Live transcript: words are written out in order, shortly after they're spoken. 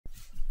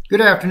Good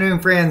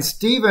afternoon, friends.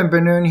 Stephen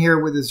Ben-Nun here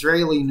with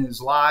Israeli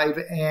News Live,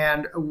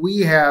 and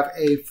we have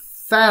a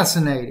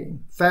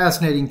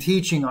fascinating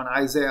teaching on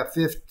Isaiah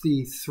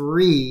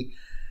 53,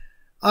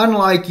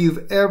 unlike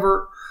you've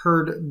ever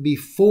heard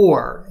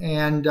before,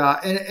 and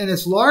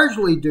it's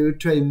largely due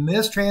to a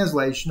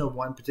mistranslation of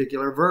one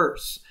particular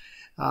verse.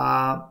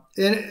 And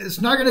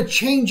it's not going to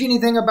change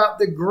anything about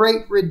the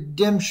great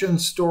redemption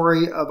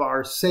story of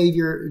our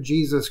Savior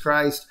Jesus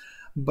Christ,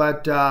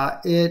 but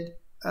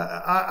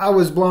I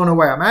was blown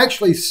away. I'm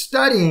actually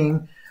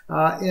studying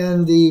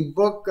in the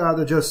book,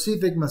 The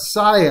Josephic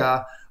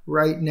Messiah,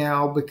 right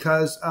now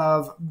because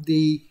of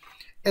the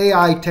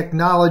AI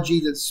technology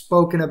that's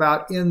spoken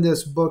about in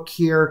this book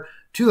here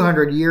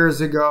 200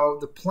 years ago,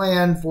 the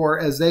plan for,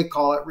 as they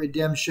call it,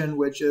 redemption,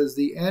 which is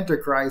the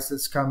Antichrist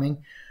that's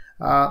coming.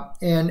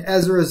 And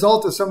as a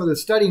result of some of the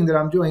studying that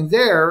I'm doing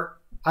there,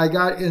 I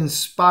got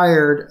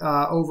inspired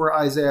over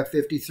Isaiah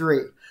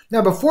 53.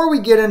 Now, before we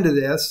get into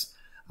this,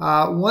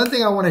 one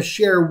thing I want to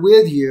share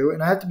with you,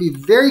 and I have to be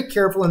very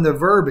careful in the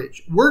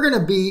verbiage. We're going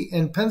to be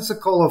in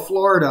Pensacola,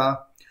 Florida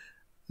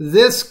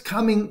this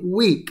coming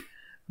week.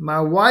 My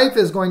wife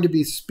is going to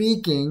be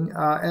speaking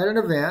at an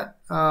event,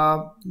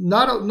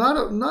 not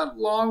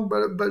long,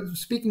 but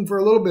speaking for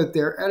a little bit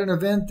there at an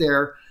event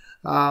there.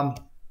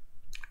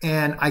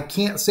 And I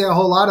can't say a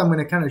whole lot. I'm going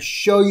to kind of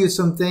show you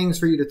some things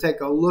for you to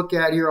take a look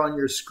at here on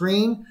your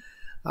screen.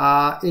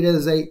 It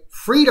is a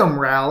freedom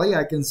rally.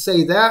 I can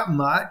say that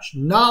much.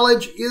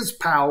 Knowledge is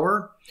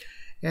power.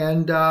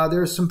 And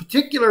there's some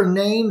particular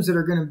names that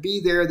are going to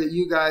be there that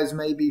you guys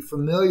may be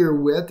familiar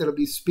with that'll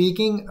be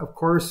speaking. Of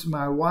course,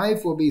 my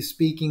wife will be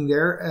speaking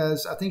there,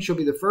 as I think she'll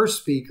be the first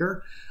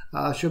speaker.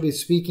 She'll be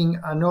speaking,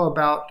 I know,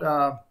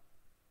 about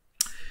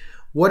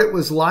what it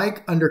was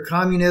like under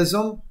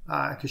communism,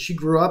 because she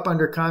grew up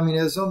under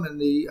communism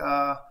and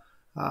the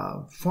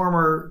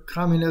former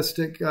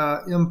communistic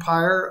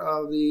empire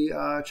of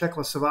the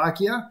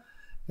Czechoslovakia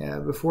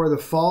before the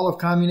fall of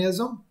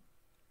communism.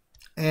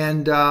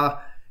 And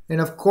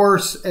of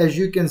course, as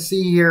you can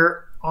see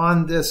here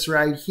on this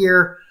right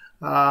here,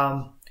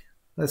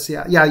 let's see.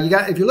 Yeah, you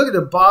got, if you look at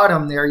the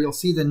bottom there, you'll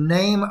see the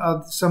name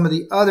of some of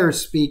the other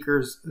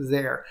speakers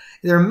there.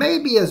 There may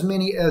be as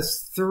many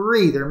as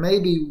 3. There may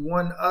be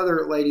one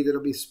other lady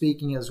that'll be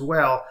speaking as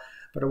well,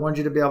 but I want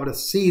you to be able to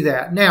see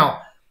that.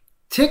 Now,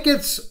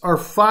 tickets are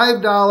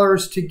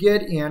 $5 to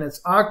get in. It's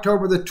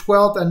October the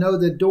 12th. I know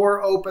the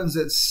door opens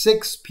at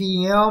 6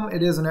 p.m.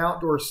 It is an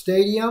outdoor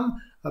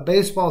stadium, a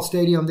baseball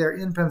stadium there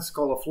in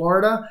Pensacola,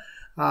 Florida.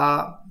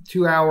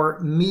 2-hour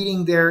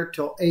meeting there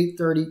till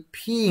 8:30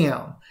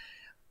 p.m.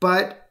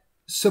 But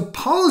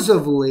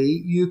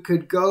supposedly you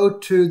could go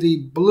to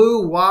the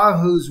Blue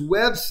Wahoo's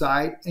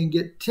website and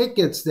get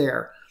tickets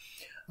there.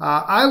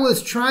 I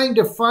was trying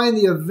to find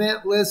the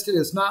event listed.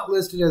 It's not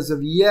listed as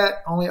of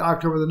yet. Only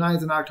October the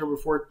 9th and October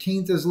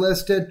 14th is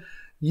listed.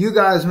 You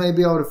guys may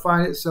be able to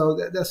find it. So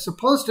that's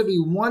supposed to be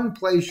one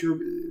place you're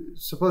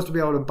supposed to be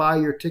able to buy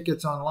your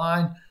tickets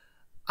online.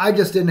 I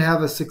just didn't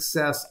have a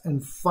success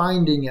in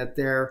finding it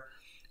there.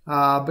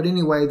 But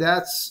anyway,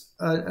 that's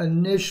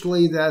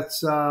initially,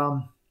 that's, I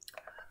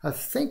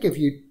think if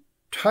you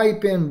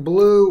type in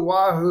Blue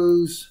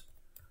Wahoo's,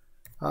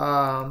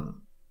 .com,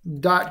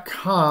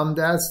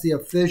 that's the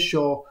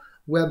official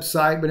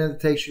website, but it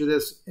takes you to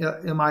this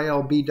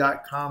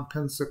milb.com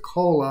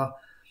Pensacola,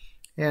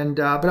 and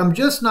but I'm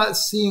just not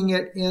seeing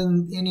it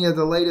in any of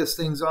the latest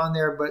things on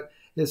there, but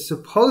it's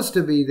supposed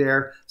to be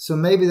there, so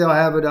maybe they'll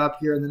have it up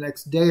here in the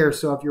next day or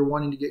so if you're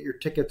wanting to get your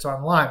tickets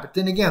online. But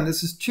then again,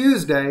 this is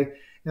Tuesday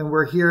and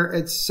we're here,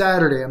 it's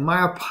Saturday, and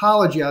my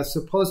apology, I was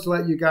supposed to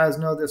let you guys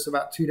know this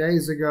about 2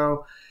 days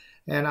ago.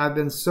 And I've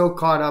been so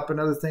caught up in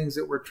other things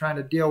that we're trying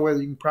to deal with.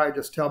 You can probably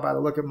just tell by the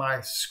look at my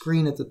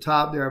screen at the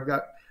top there. I've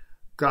got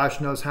gosh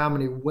knows how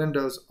many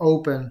windows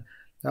open,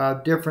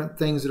 different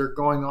things that are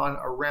going on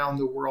around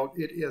the world.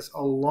 It is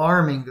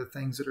alarming, the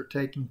things that are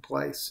taking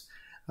place.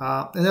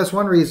 And that's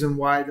one reason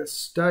why the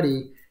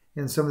study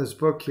in some of this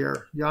book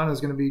here, Yana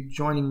is going to be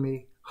joining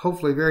me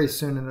hopefully very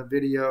soon in a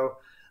video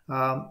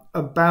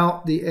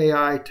about the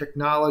AI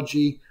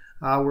technology.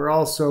 We're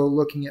also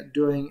looking at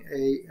doing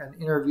an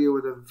interview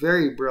with a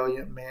very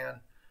brilliant man.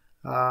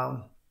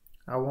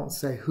 I won't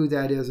say who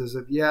that is as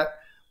of yet.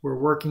 We're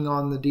working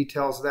on the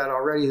details of that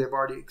already. They've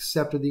already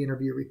accepted the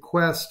interview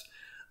request,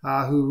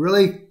 who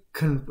really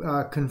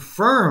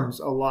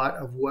confirms a lot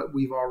of what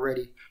we've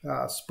already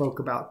spoke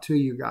about to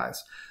you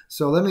guys.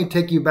 So let me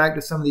take you back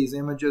to some of these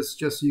images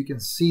just so you can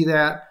see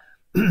that.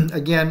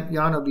 Again,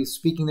 Jan will be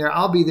speaking there.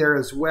 I'll be there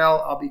as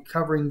well. I'll be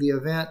covering the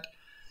event.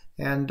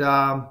 And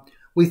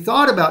we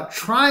thought about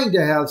trying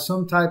to have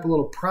some type of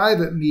little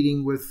private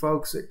meeting with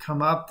folks that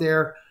come up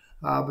there,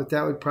 but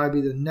that would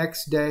probably be the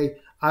next day.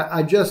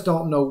 I just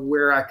don't know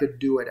where I could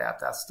do it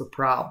at. That's the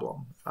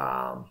problem.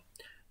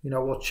 You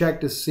know, we'll check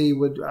to see.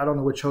 I don't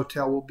know which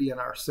hotel we'll be in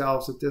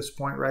ourselves at this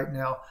point right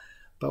now,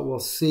 but we'll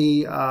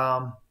see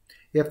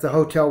if the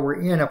hotel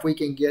we're in, if we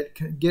can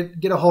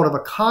get a hold of a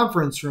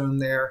conference room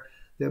there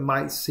that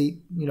might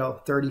seat,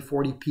 30,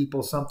 40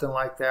 people, something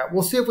like that.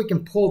 We'll see if we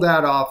can pull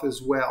that off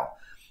as well.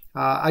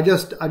 I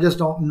just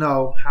don't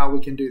know how we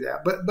can do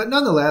that. But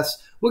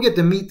nonetheless, we'll get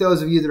to meet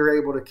those of you that are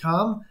able to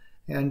come.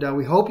 And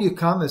we hope you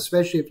come,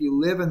 especially if you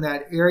live in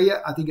that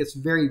area. I think it's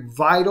very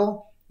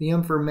vital, the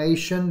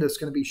information that's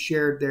going to be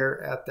shared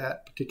there at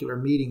that particular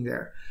meeting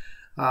there.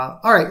 All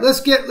right,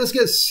 let's get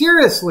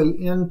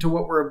seriously into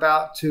what we're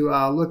about to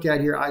look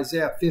at here,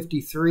 Isaiah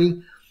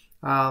 53.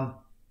 I'm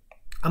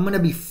going to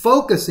be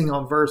focusing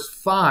on verse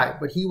 5.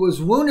 But he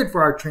was wounded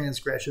for our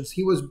transgressions.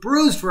 He was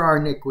bruised for our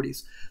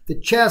iniquities. The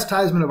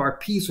chastisement of our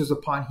peace was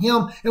upon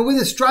him, and with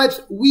his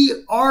stripes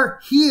we are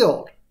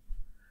healed.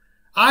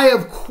 I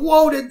have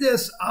quoted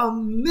this a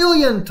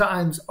million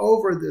times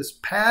over this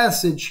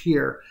passage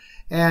here,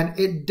 and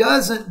it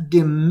doesn't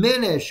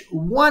diminish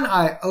one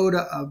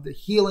iota of the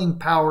healing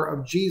power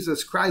of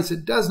Jesus Christ.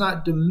 It does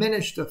not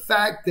diminish the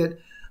fact that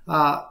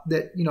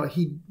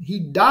he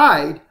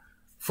died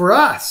for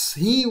us.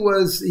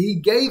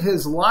 He gave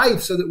his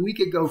life so that we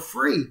could go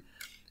free.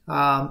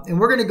 And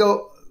we're going to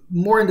go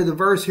more into the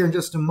verse here in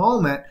just a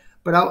moment.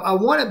 But I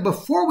want to,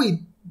 before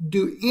we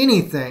do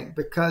anything,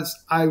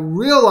 because I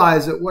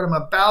realize that what I'm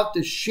about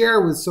to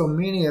share with so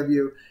many of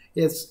you,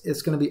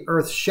 it's going to be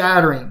earth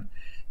shattering.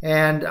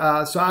 And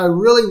so I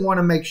really want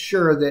to make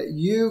sure that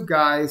you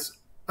guys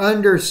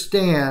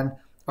understand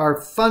our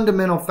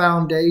fundamental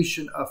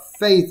foundation of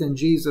faith in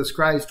Jesus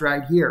Christ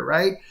right here,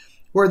 right?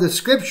 Where the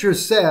scripture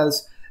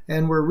says,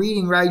 and we're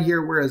reading right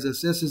here, where is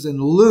this? This is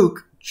in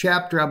Luke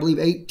chapter, I believe,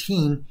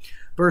 18,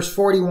 verse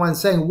 41,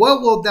 saying,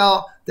 "What wilt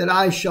thou that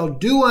I shall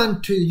do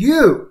unto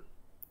you?"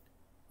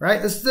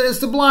 Right? It's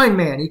the blind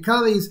man. He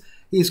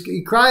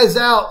cries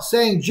out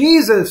saying,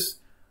 "Jesus,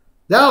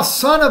 thou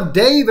son of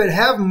David,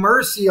 have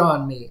mercy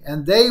on me."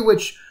 And they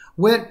which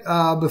went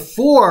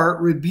before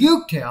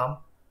rebuked him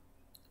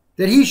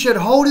that he should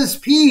hold his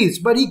peace.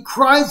 But he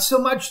cried so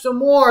much the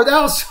more,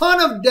 "Thou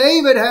son of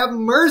David, have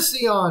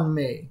mercy on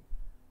me."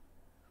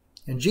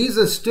 And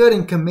Jesus stood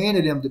and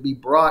commanded him to be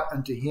brought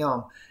unto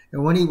him.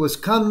 And when he was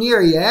come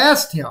near, he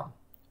asked him,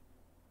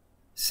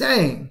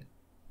 saying,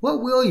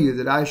 "What will you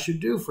that I should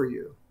do for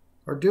you,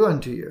 or do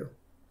unto you?"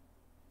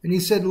 And he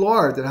said,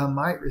 "Lord, that I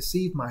might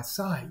receive my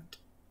sight."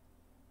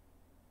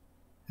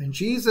 And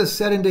Jesus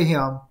said unto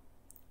him,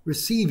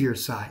 "Receive your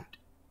sight.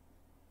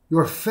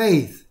 Your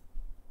faith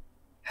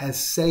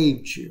has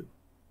saved you."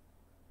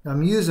 Now,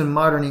 I'm using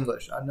modern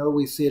English. I know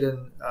we see it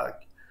in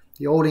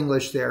the Old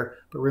English there,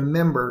 but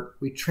remember,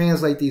 we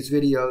translate these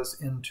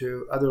videos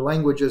into other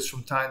languages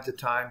from time to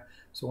time.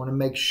 So I want to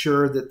make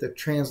sure that the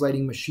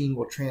translating machine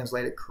will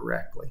translate it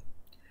correctly.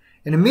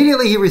 And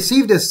immediately he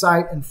received his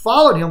sight and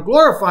followed him,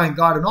 glorifying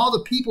God. And all the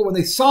people, when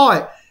they saw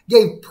it,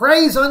 gave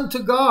praise unto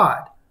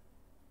God.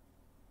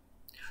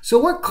 So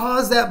what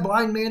caused that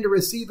blind man to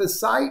receive his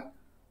sight?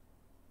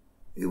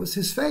 It was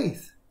his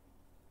faith.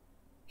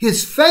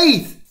 His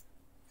faith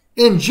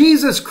in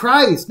Jesus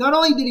Christ. Not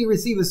only did he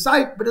receive his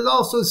sight, but it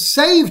also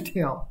saved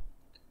him.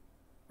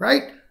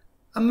 Right?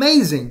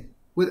 Amazing,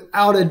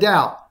 without a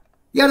doubt.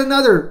 Yet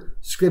another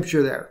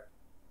scripture there.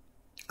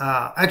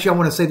 Actually, I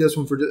want to say this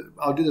one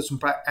I'll do this one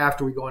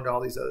after we go into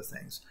all these other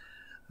things.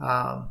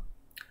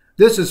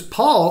 This is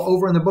Paul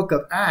over in the book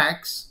of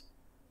Acts,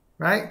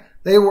 right?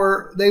 They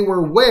were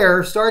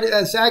where,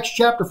 as Acts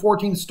chapter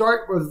 14,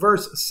 start with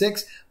verse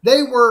 6.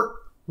 They were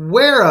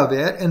ware of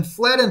it and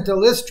fled into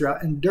Lystra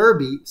and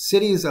Derbe,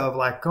 cities of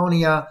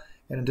Lycaonia,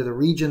 and into the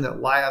region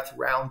that lieth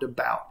round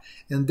about.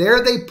 And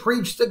there they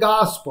preached the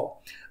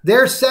gospel.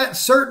 There sat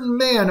certain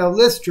man of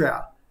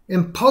Lystra,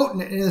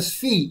 impotent in his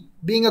feet,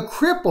 being a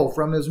cripple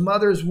from his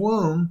mother's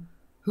womb,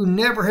 who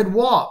never had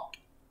walked.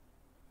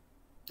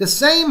 The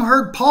same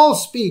heard Paul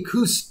speak,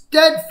 who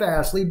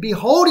steadfastly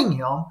beholding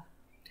him,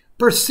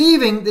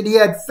 perceiving that he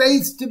had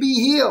faith to be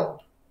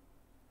healed,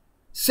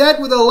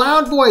 said with a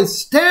loud voice,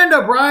 "Stand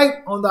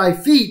upright on thy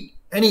feet."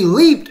 And he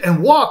leaped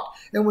and walked.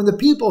 And when the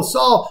people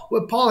saw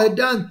what Paul had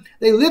done,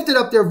 they lifted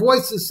up their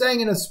voices, saying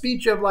in a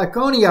speech of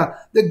Lycaonia,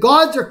 "The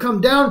gods are come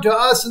down to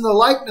us in the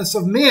likeness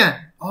of men."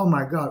 Oh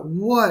my God,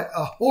 what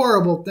a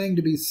horrible thing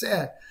to be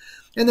said.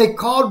 And they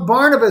called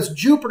Barnabas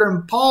Jupiter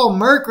and Paul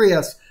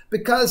Mercurius,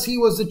 because he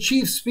was the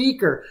chief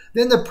speaker.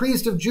 Then the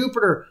priest of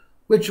Jupiter,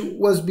 which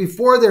was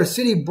before their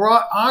city,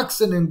 brought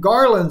oxen and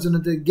garlands into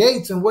the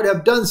gates, and would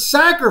have done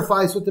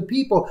sacrifice with the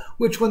people,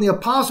 which when the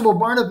apostle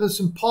Barnabas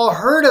and Paul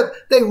heard it,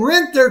 they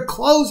rent their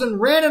clothes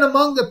and ran in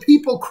among the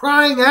people,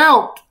 crying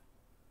out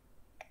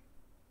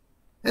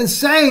and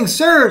saying,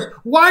 "Sirs,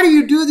 why do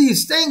you do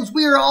these things?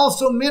 We are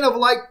also men of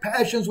like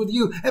passions with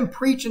you, and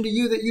preach unto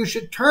you that you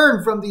should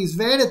turn from these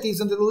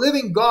vanities unto the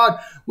living God,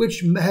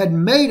 which had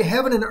made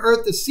heaven and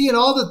earth, the sea, and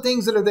all the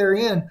things that are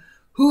therein,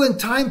 who in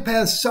time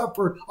past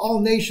suffered all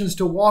nations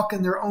to walk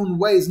in their own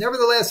ways.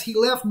 Nevertheless, he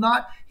left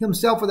not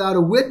himself without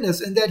a witness,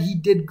 and that he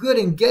did good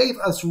and gave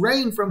us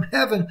rain from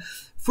heaven,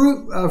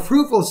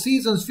 fruitful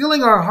seasons,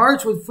 filling our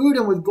hearts with food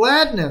and with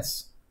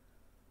gladness."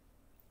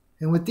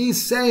 And with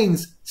these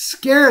sayings,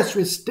 scarce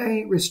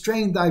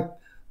restrained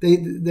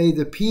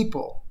the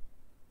people,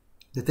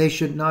 that they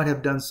should not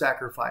have done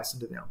sacrifice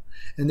unto them.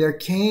 And there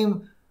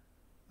came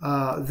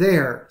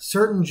there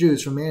certain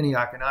Jews from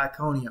Antioch and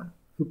Iconium,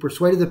 who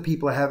persuaded the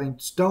people, having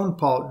stoned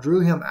Paul,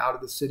 drew him out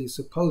of the city,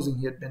 supposing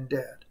he had been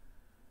dead.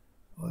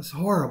 Well, it's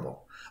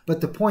horrible.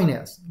 But the point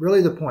is,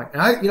 really the point,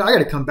 and I got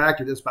to come back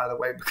to this, by the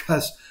way,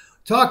 because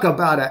talk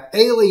about an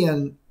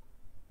alien,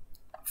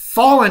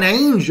 fallen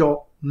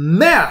angel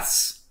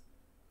mess.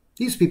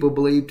 These people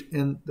believed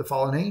in the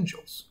fallen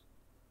angels.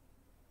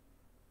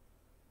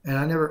 And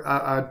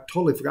I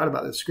totally forgot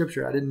about this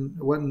scripture. I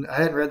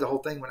hadn't read the whole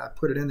thing when I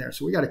put it in there.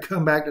 So we got to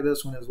come back to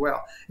this one as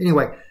well.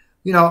 Anyway,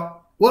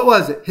 what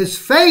was it? His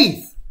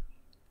faith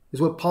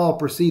is what Paul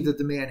perceived that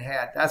the man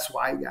had. That's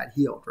why he got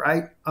healed,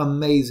 right?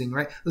 Amazing,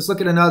 right? Let's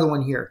look at another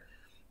one here.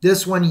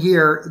 This one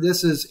here,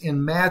 this is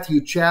in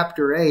Matthew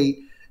chapter 8.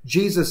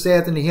 Jesus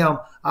saith unto him,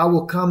 I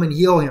will come and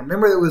heal him.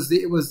 Remember, it was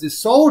the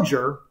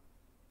soldier,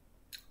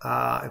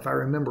 if I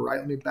remember right.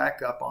 Let me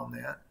back up on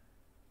that.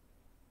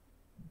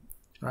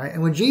 All right.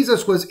 And when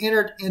Jesus was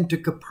entered into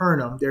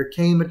Capernaum, there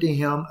came unto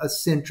him a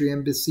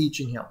centurion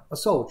beseeching him, a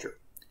soldier,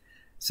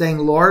 saying,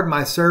 Lord,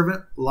 my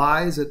servant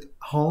lies at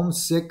home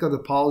sick of the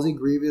palsy,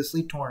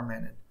 grievously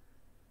tormented.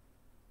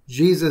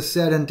 Jesus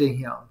said unto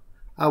him,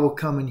 I will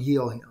come and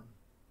heal him.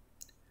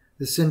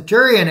 The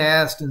centurion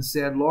asked and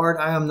said, Lord,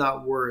 I am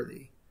not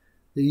worthy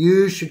that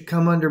you should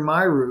come under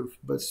my roof,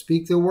 but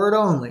speak the word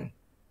only,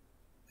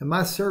 and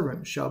my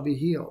servant shall be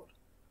healed.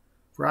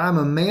 For I am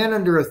a man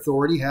under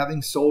authority,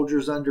 having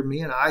soldiers under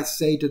me, and I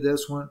say to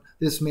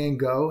this man,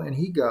 go, and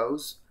he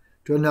goes.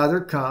 To another,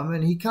 come,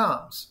 and he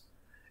comes.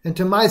 And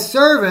to my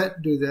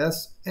servant, do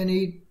this, and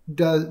he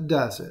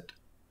does it.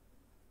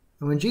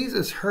 And when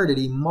Jesus heard it,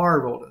 he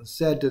marveled and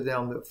said to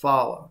them that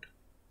followed,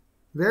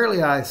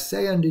 Verily I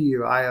say unto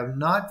you, I have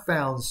not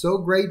found so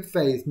great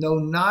faith, no,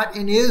 not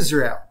in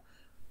Israel.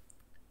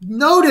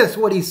 Notice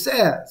what he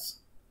says.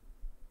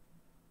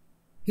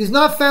 He's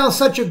not found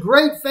such a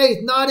great faith,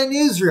 not in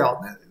Israel.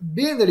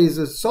 Being that he's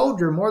a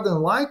soldier, more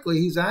than likely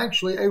he's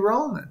actually a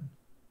Roman.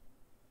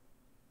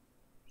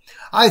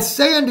 I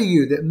say unto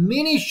you that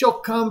many shall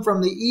come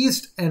from the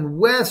east and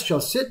west,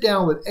 shall sit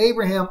down with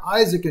Abraham,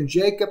 Isaac, and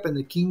Jacob in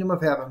the kingdom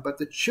of heaven. But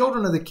the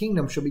children of the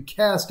kingdom shall be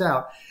cast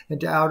out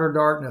into outer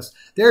darkness.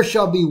 There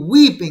shall be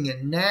weeping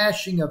and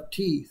gnashing of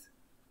teeth.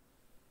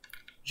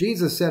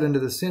 Jesus said unto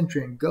the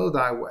centurion, Go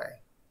thy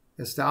way,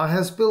 as thou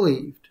hast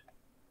believed,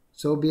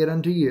 so be it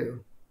unto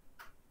you.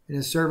 And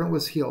his servant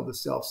was healed the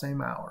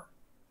selfsame hour.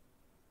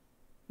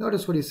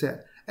 Notice what he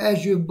said.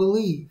 As you've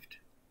believed.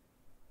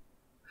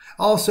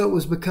 Also, it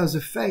was because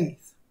of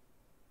faith.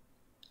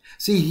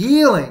 See,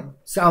 healing,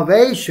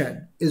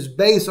 salvation, is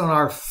based on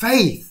our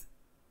faith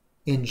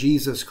in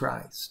Jesus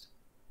Christ.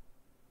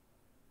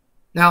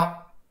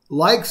 Now,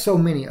 like so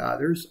many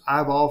others,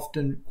 I've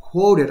often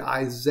quoted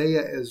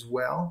Isaiah as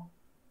well,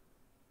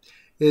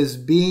 as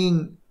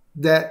being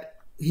that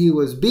he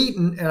was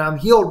beaten and I'm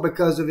healed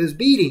because of his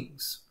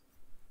beatings.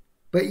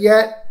 But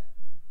yet,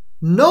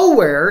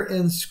 nowhere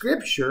in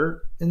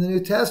Scripture, in the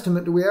New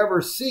Testament, do we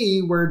ever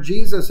see where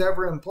Jesus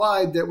ever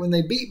implied that when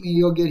they beat me,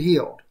 you'll get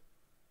healed.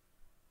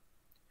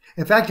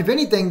 In fact, if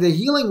anything, the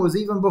healing was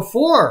even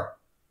before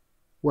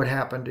what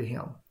happened to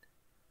him.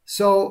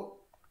 So,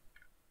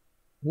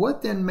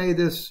 what then may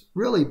this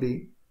really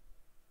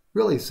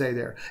say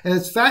there? And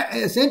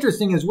it's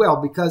interesting as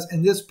well, because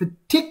in this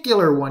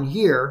particular one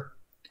here,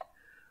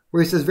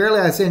 where he says, Verily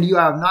I say unto you,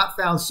 I have not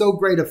found so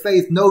great a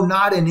faith, no,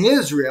 not in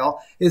Israel.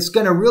 It's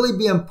going to really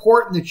be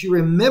important that you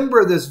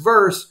remember this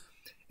verse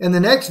and the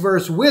next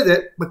verse with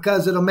it,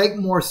 because it'll make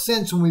more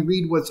sense when we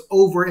read what's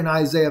over in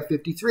Isaiah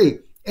 53.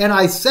 And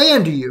I say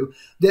unto you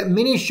that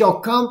many shall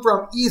come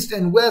from east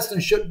and west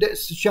and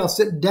shall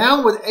sit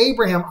down with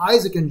Abraham,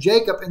 Isaac, and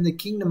Jacob in the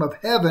kingdom of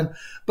heaven.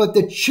 But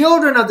the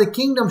children of the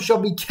kingdom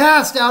shall be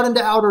cast out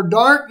into outer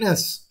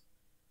darkness.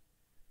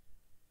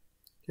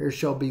 There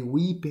shall be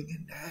weeping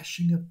and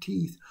gnashing of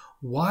teeth.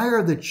 Why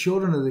are the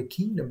children of the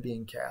kingdom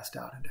being cast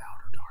out into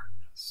outer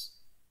darkness?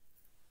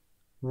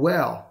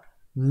 Well,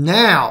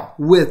 now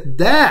with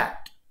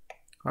that,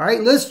 all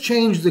right, let's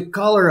change the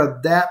color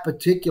of that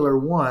particular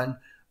one,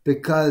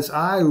 because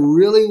I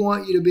really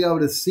want you to be able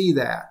to see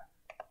that.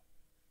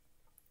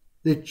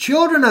 The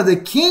children of the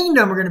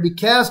kingdom are going to be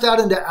cast out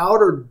into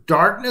outer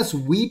darkness,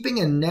 weeping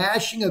and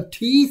gnashing of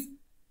teeth.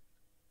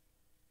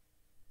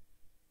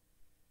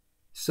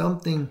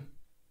 Something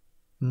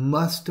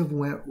must have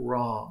went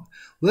wrong.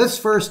 Let's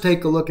first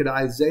take a look at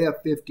Isaiah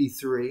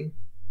 53.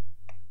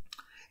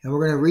 And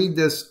we're going to read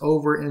this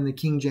over in the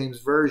King James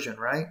Version,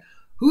 right?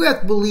 Who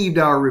hath believed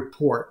our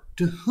report?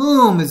 To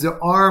whom is the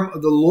arm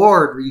of the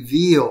Lord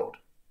revealed?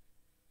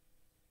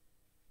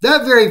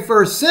 That very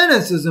first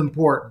sentence is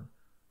important.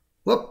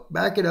 Whoop,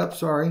 back it up,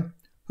 sorry.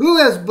 Who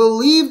has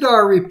believed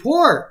our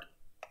report?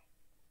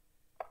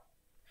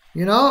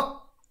 You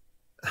know,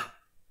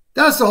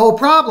 that's the whole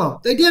problem.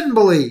 They didn't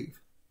believe.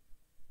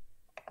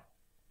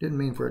 Didn't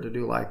mean for it to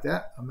do like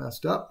that. I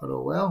messed up, but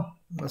oh well.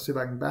 Let's see if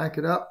I can back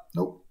it up.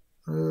 Nope.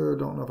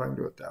 Don't know if I can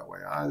do it that way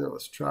either.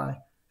 Let's try.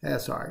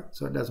 That's all right.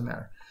 So it doesn't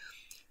matter.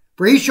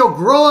 For he shall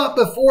grow up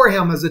before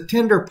him as a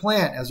tender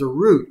plant, as a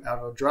root out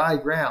of dry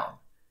ground.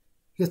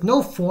 He hath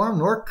no form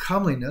nor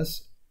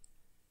comeliness,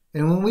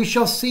 And when we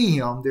shall see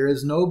him, there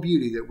is no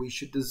beauty that we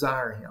should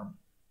desire him.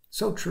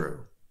 So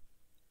true.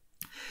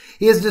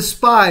 He is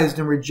despised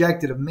and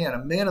rejected of men,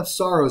 a man of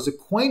sorrows,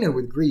 acquainted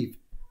with grief.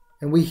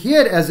 And we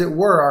hid, as it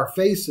were, our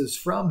faces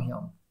from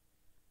him.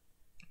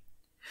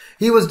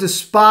 He was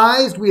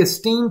despised, we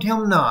esteemed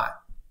him not.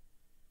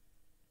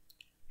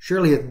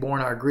 Surely he hath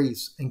borne our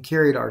griefs and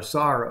carried our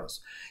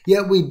sorrows.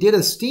 Yet we did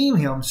esteem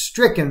him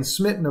stricken,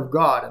 smitten of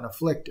God, and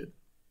afflicted.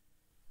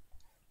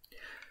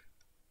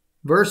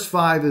 Verse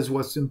 5 is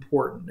what's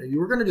important.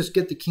 We're going to just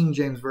get the King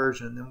James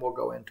Version and then we'll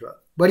go into it.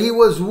 But he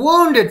was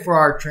wounded for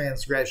our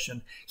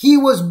transgression. He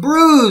was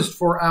bruised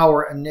for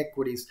our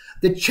iniquities.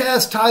 The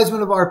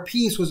chastisement of our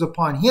peace was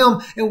upon him,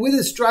 and with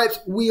his stripes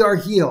we are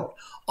healed.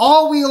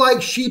 All we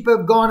like sheep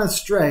have gone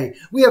astray.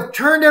 We have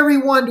turned every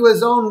one to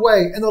his own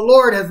way, and the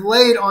Lord hath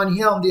laid on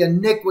him the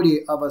iniquity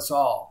of us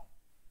all.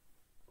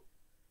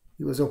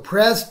 He was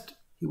oppressed,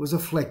 he was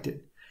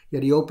afflicted,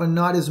 yet he opened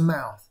not his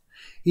mouth.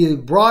 He is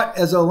brought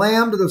as a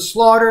lamb to the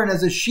slaughter, and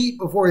as a sheep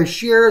before his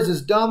shearers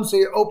is dumb, so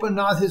he opened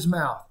not his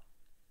mouth.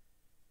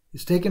 He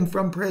is taken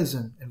from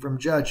prison and from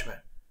judgment.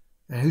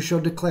 And who shall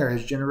declare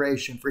his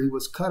generation? For he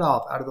was cut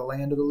off out of the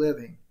land of the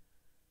living.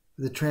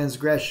 For the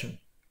transgression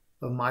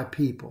of my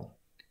people,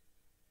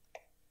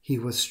 he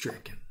was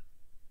stricken.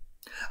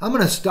 I'm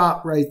going to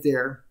stop right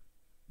there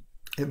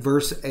at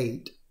verse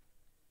 8.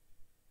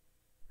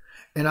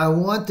 And I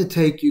want to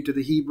take you to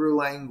the Hebrew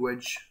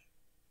language.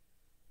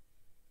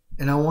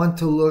 And I want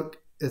to look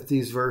at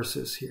these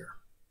verses here.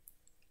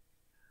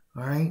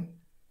 All right?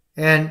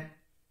 And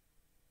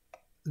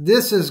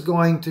this is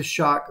going to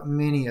shock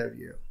many of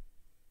you.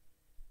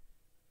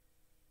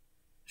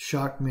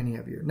 Shock many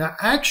of you. Now,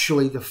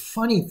 actually, the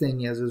funny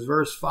thing is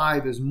verse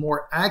 5 is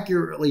more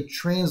accurately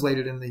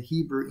translated in the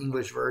Hebrew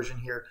English version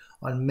here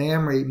on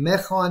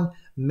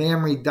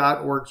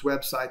mechonmamre.org's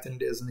website than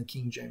it is in the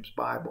King James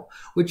Bible,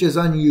 which is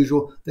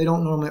unusual. They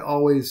don't normally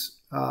always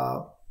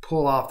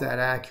pull off that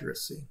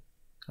accuracy.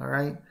 All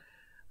right.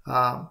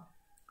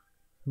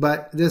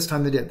 But this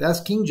time they did. That's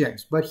King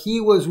James. But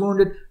he was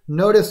wounded.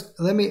 Notice,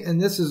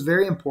 and this is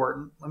very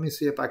important. Let me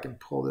see if I can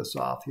pull this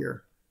off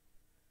here.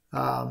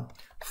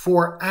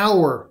 For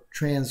our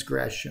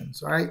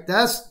transgressions. All right.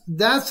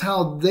 That's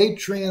how they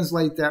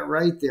translate that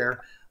right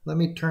there. Let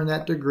me turn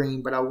that to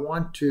green. But I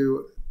want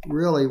to,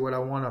 really what I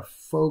want to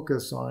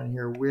focus on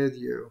here with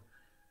you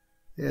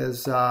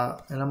is,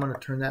 and I'm going to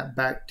turn that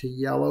back to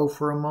yellow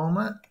for a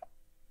moment.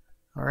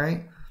 All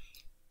right.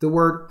 The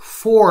word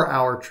for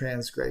our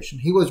transgression.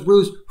 He was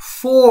bruised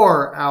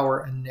for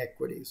our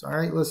iniquities. All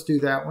right, let's do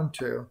that one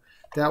too.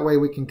 That way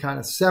we can kind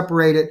of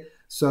separate it.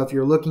 So if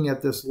you're looking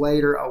at this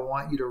later, I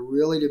want you to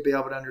really to be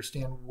able to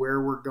understand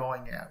where we're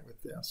going at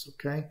with this,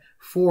 okay?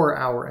 For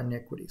our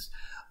iniquities.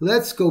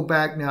 Let's go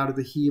back now to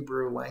the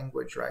Hebrew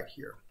language right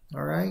here,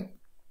 all right?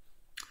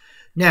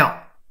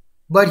 Now,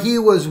 but he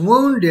was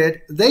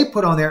wounded, they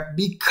put on there,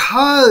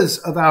 because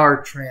of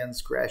our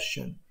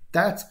transgression.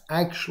 That's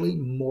actually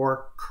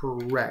more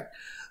correct.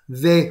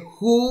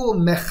 Vehu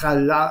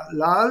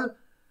mechalal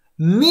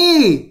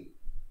mi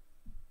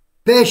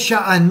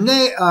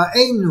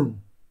pesha'anu.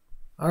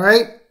 All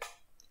right.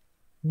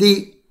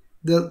 The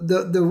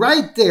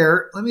right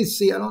there. Let me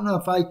see. I don't know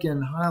if I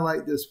can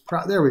highlight this.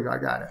 There we go. I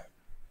got it.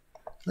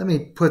 Let me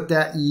put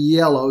that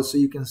yellow so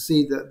you can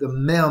see the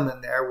mem in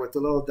there with the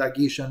little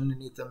dagish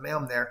underneath the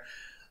mem there.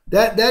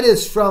 That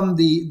is from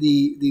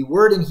the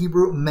word in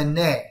Hebrew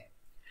meneh.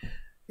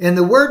 In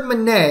the word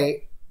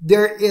meneh,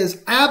 there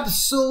is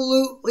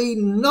absolutely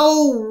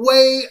no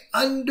way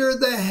under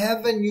the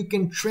heaven you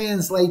can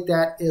translate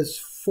that as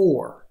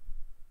for.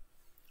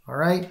 All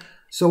right.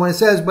 So when it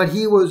says, but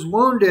he was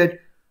wounded,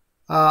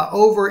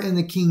 over in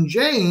the King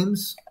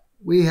James,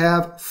 we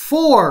have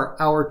for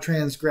our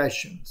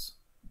transgressions.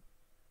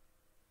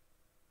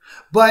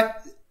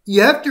 But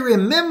you have to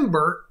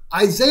remember,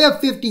 Isaiah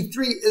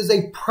 53 is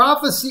a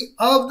prophecy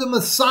of the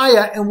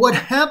Messiah and what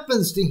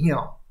happens to him.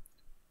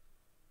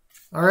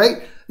 All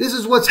right. This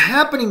is what's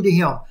happening to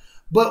him.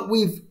 But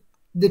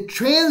the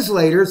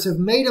translators have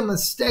made a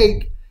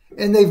mistake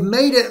and they've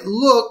made it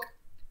look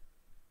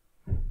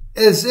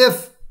as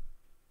if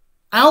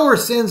our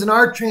sins and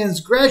our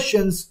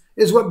transgressions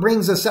is what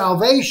brings us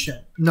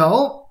salvation.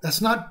 No,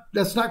 that's not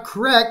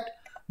correct.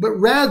 But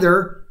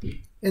rather,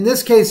 in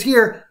this case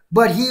here,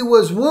 but he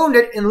was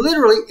wounded, and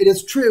literally it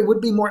is true. It would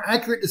be more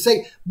accurate to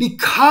say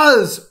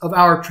because of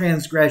our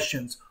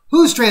transgressions.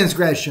 Whose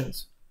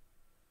transgressions?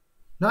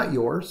 Not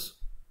yours.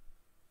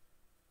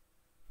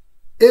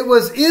 It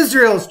was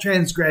Israel's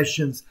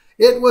transgressions.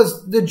 It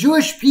was the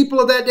Jewish people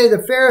of that day,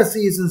 the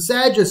Pharisees and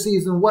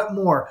Sadducees and what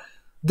more.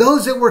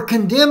 Those that were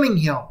condemning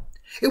him.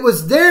 It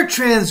was their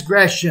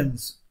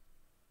transgressions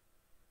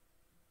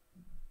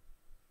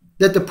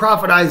that the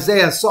prophet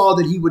Isaiah saw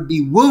that he would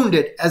be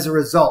wounded as a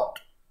result.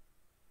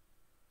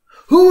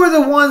 Who were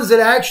the ones that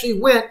actually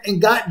went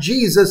and got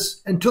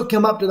Jesus and took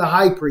him up to the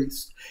high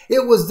priest?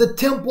 It was the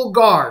temple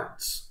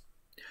guards.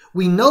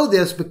 We know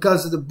this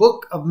because of the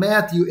book of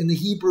Matthew in the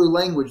Hebrew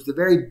language, the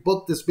very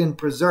book that's been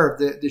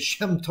preserved, the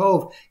Shem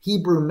Tov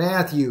Hebrew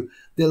Matthew,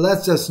 that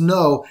lets us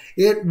know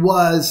it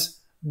was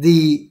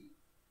the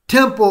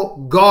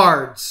temple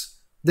guards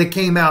that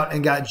came out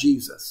and got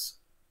Jesus.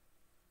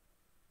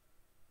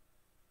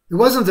 It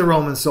wasn't the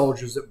Roman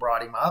soldiers that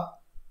brought him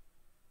up.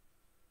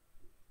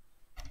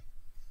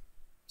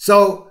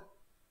 So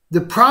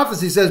the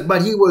prophecy says,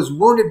 but he was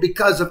wounded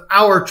because of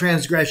our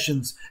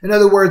transgressions. In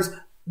other words,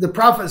 the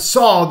prophet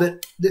saw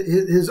that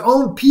his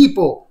own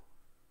people,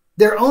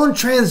 their own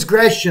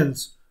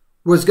transgressions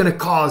was going to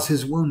cause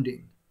his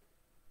wounding.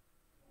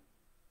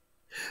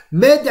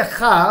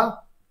 Medecha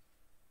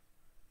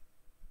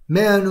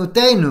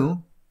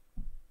me'anutenu,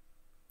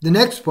 the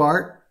next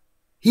part,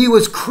 he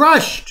was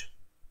crushed.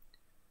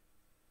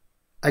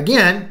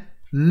 Again,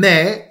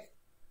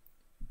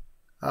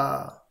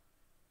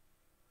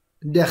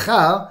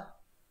 decha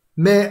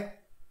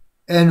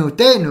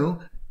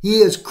me'anutenu, he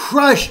is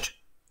crushed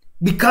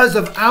because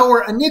of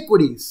our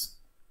iniquities.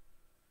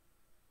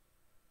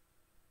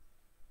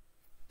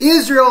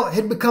 Israel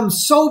had become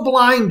so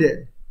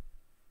blinded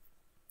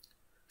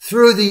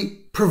through the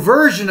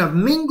perversion of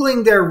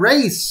mingling their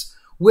race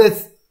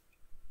with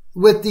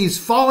these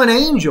fallen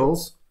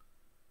angels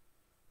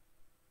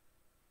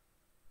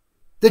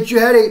that you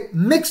had a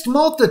mixed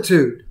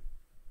multitude.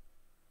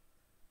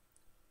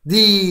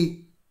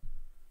 The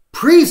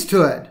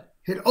priesthood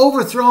had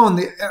overthrown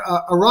the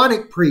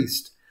Aaronic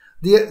priest,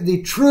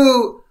 the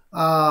true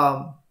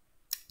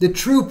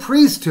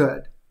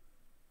priesthood.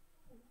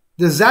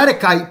 The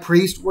Zadokite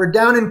priests were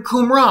down in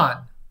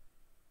Qumran,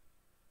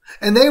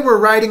 and they were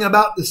writing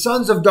about the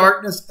sons of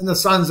darkness and the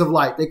sons of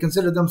light. They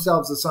considered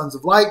themselves the sons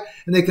of light,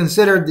 and they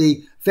considered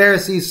the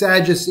Pharisees,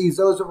 Sadducees,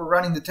 those that were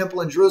running the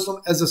temple in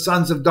Jerusalem, as the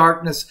sons of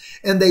darkness.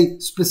 And they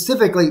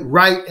specifically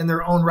write in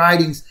their own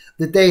writings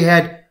that they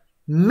had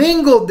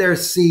mingled their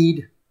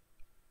seed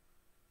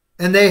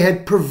and they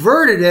had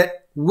perverted it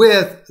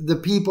with the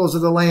peoples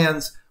of the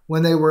lands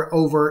when they were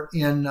over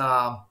in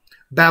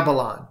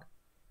Babylon.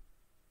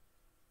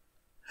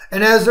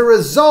 And as a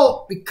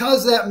result,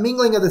 because of that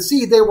mingling of the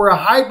seed, they were a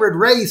hybrid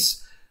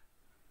race.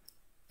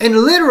 And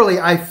literally,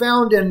 I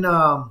found in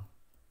one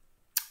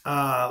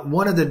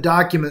of the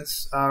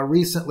documents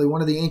recently,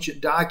 one of the ancient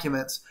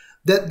documents,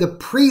 that the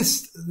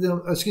priests,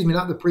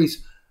 not the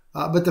priests,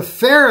 but the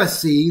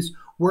Pharisees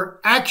were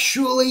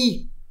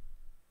actually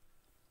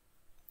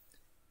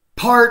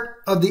part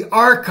of the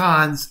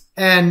archons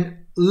and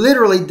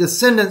literally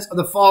descendants of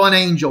the fallen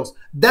angels.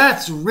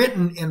 That's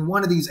written in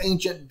one of these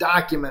ancient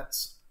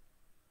documents.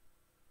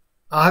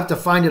 I'll have to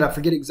find it. I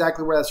forget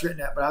exactly where that's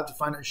written at, but I'll have to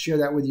find it and share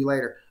that with you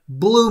later.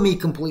 Blew me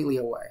completely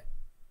away.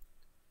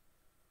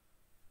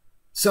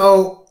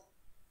 So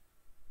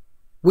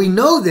we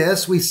know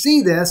this, we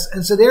see this,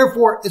 and so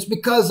therefore it's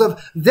because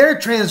of their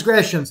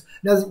transgressions.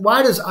 Now,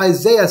 why does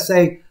Isaiah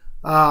say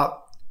our?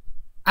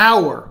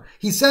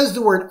 He says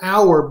the word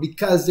our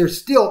because they're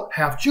still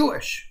half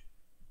Jewish.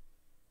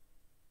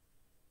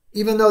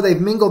 Even though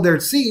they've mingled their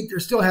seed, they're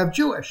still half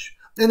Jewish.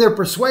 And they're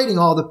persuading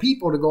all the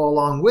people to go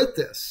along with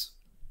this.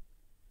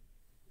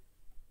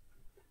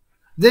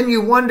 Then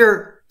you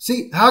wonder,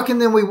 see, how can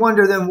then we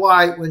wonder then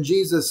why when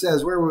Jesus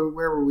says, where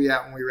were we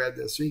at when we read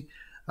this? See,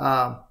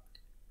 let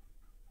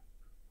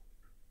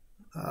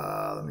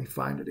me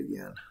find it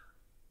again.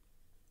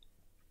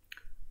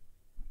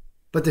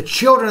 But the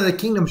children of the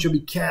kingdom shall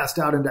be cast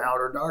out into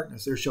outer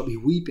darkness. There shall be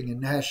weeping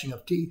and gnashing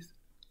of teeth.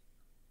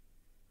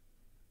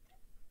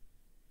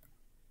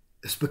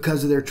 It's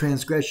because of their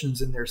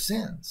transgressions and their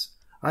sins.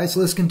 All right, so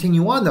let's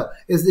continue on though.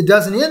 It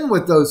doesn't end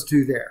with those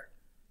two there.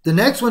 The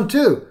next one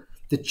too.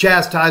 The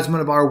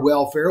chastisement of our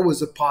welfare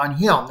was upon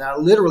him. Now,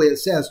 literally it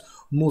says,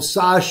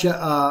 Musa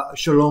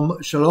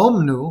shalomnu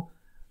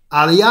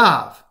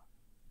aliyav.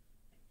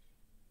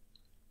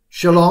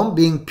 Shalom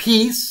being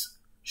peace.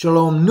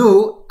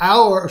 Shalomnu,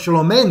 our,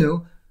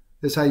 shalomenu,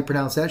 that's how you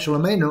pronounce that,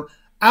 shalomenu,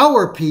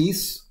 our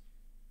peace.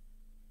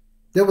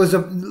 That was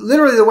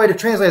literally the way to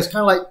translate it. It's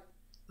kind of like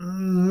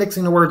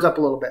mixing the words up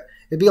a little bit.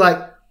 It'd be like,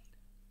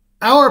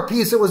 our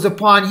peace that was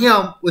upon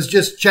him was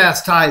just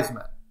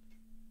chastisement.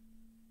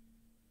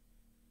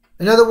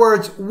 In other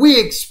words,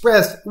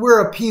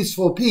 we're a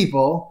peaceful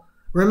people.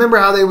 Remember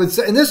how they would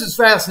say, and this is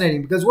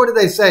fascinating because what did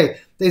they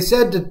say? They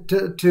said to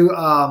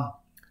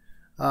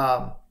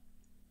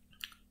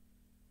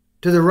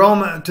the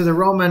Roman at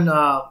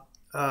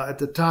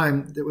the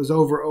time that was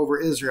over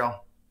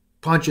Israel,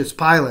 Pontius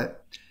Pilate.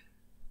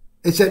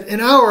 It said,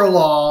 in our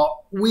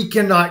law, we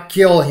cannot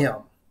kill him.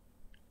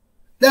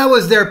 That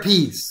was their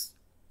peace.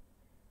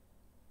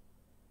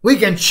 We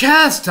can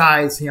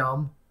chastise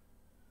him,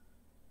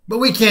 but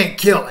we can't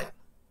kill him.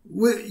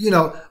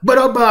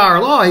 But by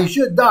our law, he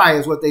should die,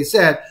 is what they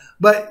said.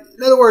 But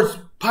in other words,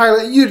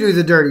 Pilate, you do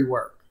the dirty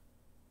work.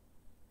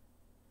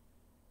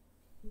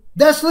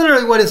 That's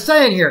literally what it's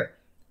saying here.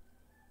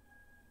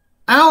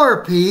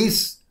 Our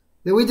peace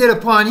that we did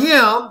upon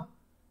him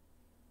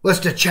was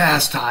to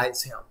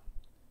chastise him.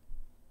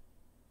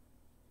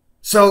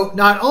 So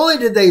not only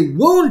did they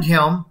wound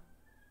him,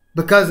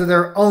 because of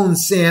their own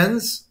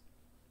sins,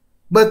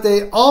 but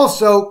they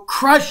also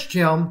crushed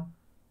him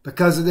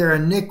because of their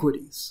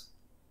iniquities.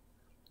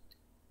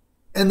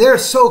 And their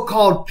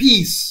so-called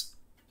peace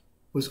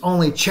was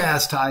only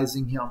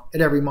chastising him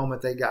at every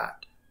moment they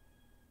got.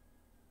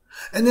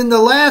 And then the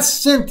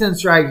last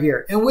sentence right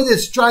here, and with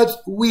his stripes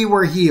we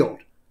were healed.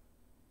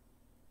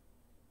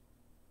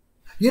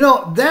 You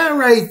know, that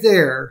right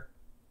there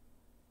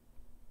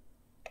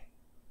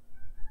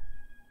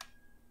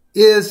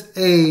is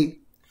a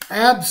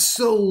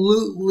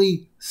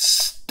absolutely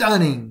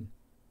stunning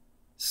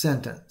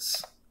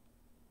sentence.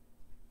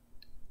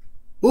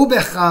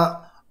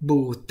 Ubecha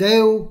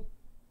burteu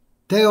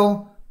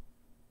teo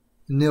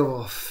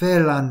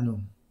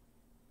nerofelanu.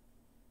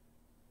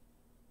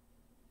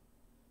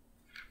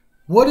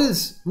 What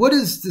is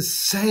the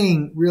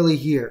saying really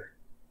here?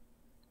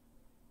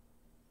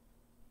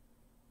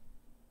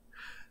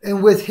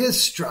 And with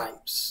his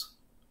stripes,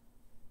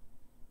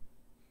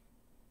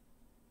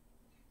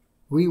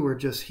 we were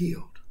just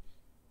healed.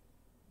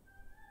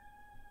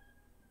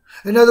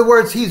 In other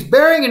words, he's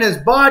bearing in his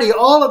body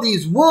all of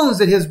these wounds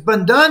that has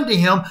been done to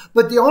him,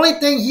 but the only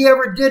thing he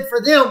ever did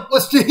for them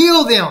was to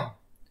heal them.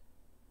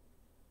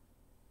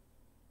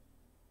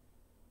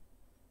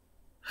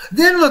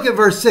 Then look at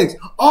verse 6.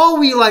 All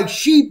we like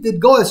sheep did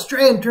go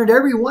astray and turned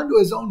every one to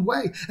his own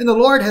way. And the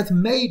Lord hath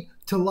made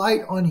to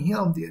light on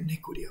him the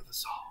iniquity of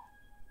us all.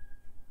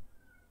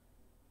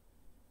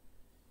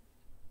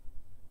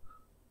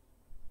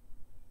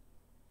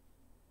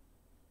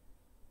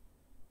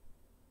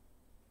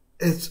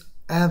 It's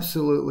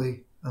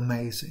absolutely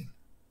amazing.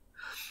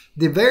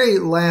 The very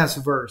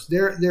last verse,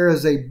 there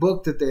is a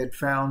book that they had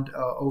found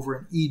over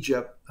in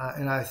Egypt,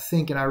 and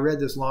I read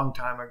this a long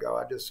time ago.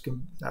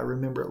 I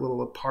remember it a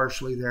little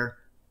partially there,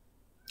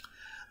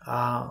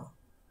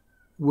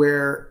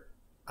 where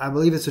I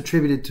believe it's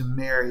attributed to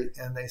Mary,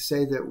 and they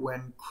say that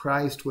when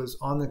Christ was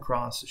on the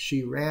cross,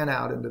 she ran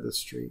out into the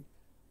street,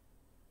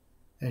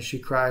 and she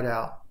cried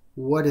out,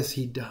 "What has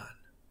he done?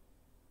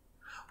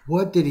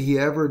 What did he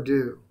ever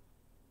do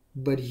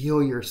but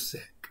heal your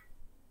sick?"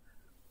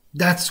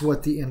 That's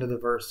what the end of the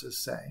verse is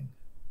saying.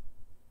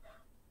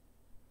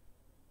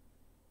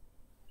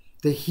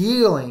 The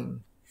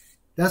healing,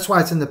 that's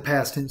why it's in the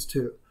past tense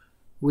too.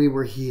 We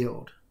were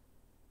healed.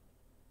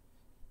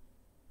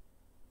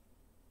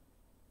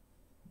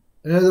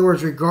 In other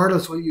words,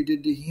 regardless what you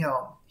did to him,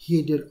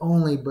 he did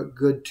only but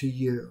good to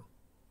you.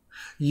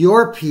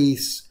 Your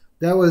peace,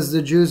 that was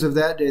the Jews of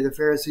that day, the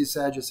Pharisees,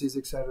 Sadducees,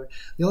 etc.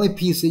 The only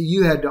peace that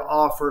you had to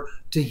offer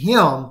to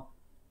him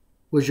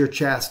was your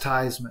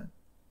chastisement.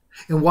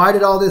 And why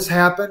did all this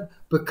happen?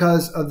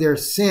 Because of their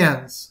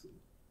sins.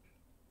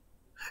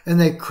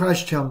 And they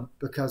crushed him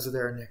because of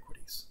their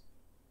iniquities.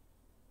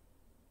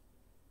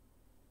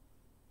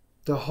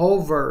 The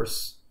whole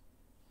verse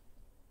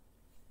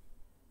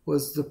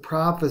was the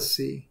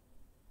prophecy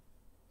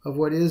of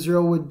what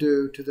Israel would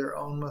do to their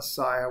own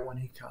Messiah when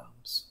he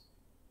comes.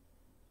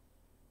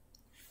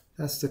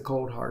 That's the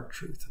cold hard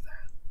truth of that.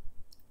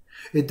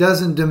 It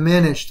doesn't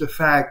diminish the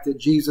fact that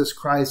Jesus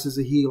Christ is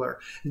a healer.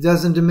 It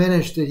doesn't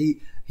diminish that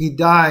he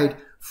died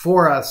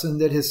for us and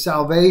that his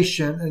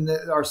salvation and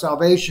that our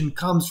salvation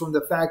comes from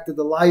the fact that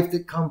the life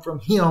that comes from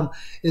him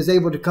is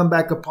able to come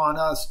back upon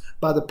us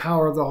by the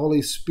power of the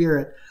Holy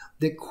Spirit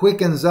that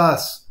quickens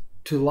us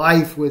to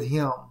life with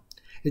him.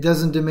 It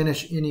doesn't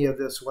diminish any of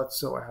this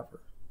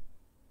whatsoever.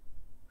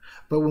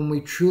 But when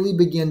we truly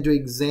begin to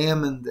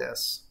examine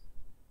this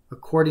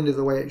according to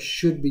the way it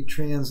should be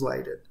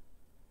translated,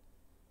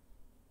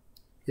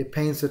 it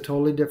paints a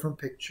totally different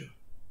picture.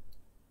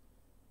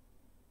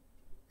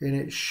 And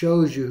it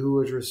shows you who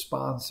was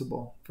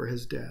responsible for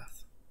his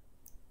death.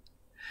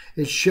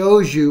 It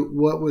shows you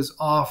what was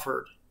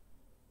offered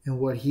and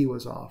what he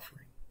was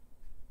offering.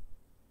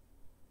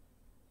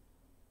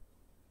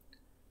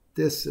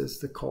 This is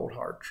the cold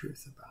hard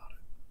truth about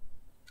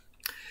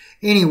it.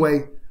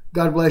 Anyway,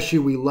 God bless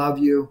you. We love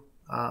you.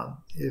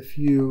 If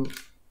you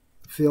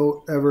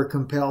feel ever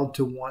compelled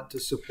to want to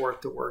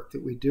support the work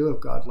that we do, if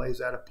God lays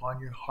that upon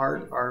your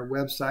heart, our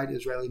website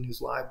is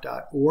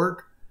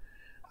IsraeliNewsLive.org.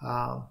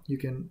 You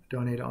can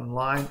donate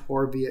online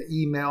or via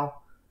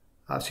email,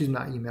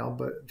 not email,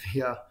 but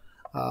via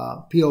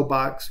P.O.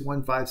 Box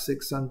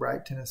 156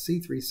 Sunbright, Tennessee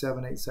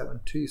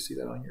 37872. You see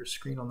that on your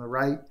screen on the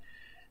right.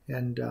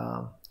 And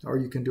or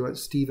you can do it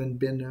Stephen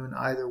Ben-Nun,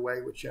 either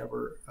way,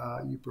 whichever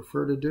you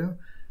prefer to do.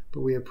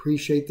 But we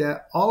appreciate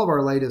that. All of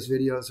our latest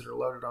videos that are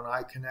loaded on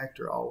iConnect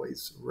are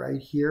always right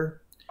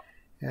here.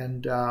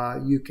 And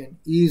you can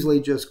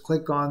easily just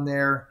click on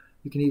there.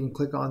 You can even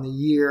click on the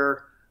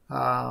year.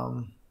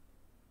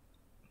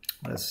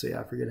 Let's see,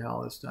 I forget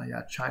how it's done.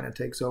 Yeah, China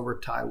takes over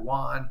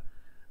Taiwan.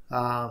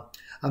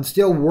 I'm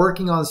still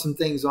working on some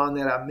things on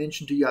that. I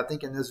mentioned to you, I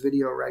think in this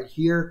video right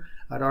here,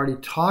 I'd already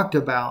talked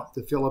about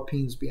the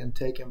Philippines being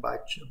taken by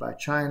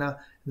China.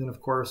 And then,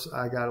 of course,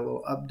 I got a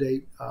little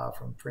update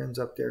from friends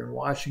up there in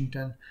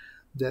Washington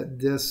that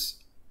this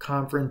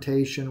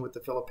confrontation with the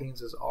Philippines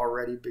has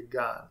already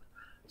begun.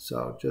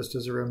 So just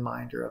as a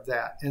reminder of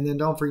that. And then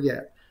don't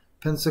forget,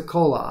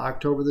 Pensacola,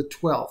 October the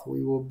 12th.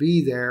 We will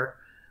be there,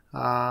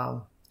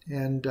 and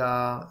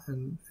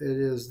it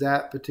is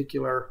that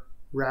particular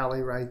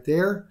rally right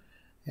there.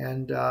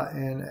 And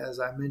as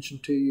I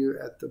mentioned to you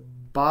at the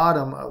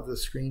bottom of the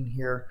screen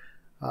here,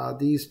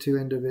 these two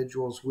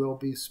individuals will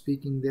be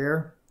speaking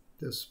there.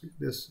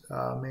 This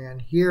man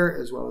here,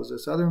 as well as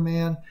this other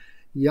man.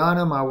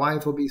 Yana, my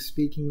wife, will be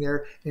speaking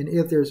there. And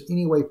if there's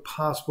any way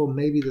possible,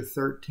 maybe the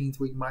 13th,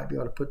 we might be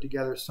able to put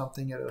together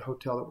something at a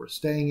hotel that we're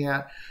staying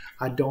at.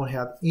 I don't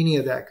have any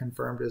of that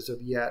confirmed as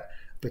of yet,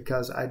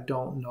 because I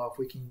don't know if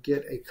we can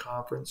get a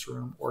conference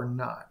room or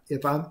not.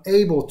 If I'm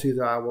able to,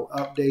 though, I will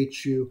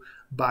update you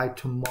by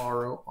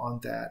tomorrow on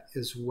that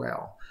as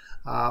well.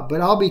 But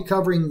I'll be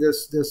covering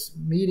this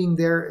meeting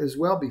there as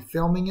well, be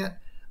filming it.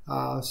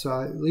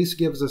 So at least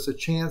gives us a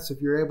chance. If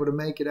you're able to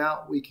make it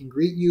out, we can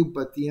greet you,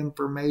 but the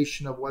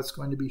information of what's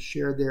going to be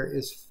shared there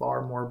is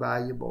far more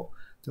valuable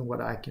than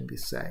what I can be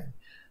saying.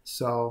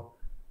 So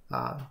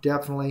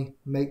definitely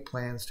make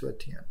plans to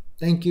attend.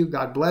 Thank you.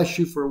 God bless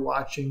you for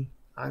watching.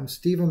 I'm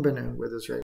Stephen Ben-Nun with Israeli.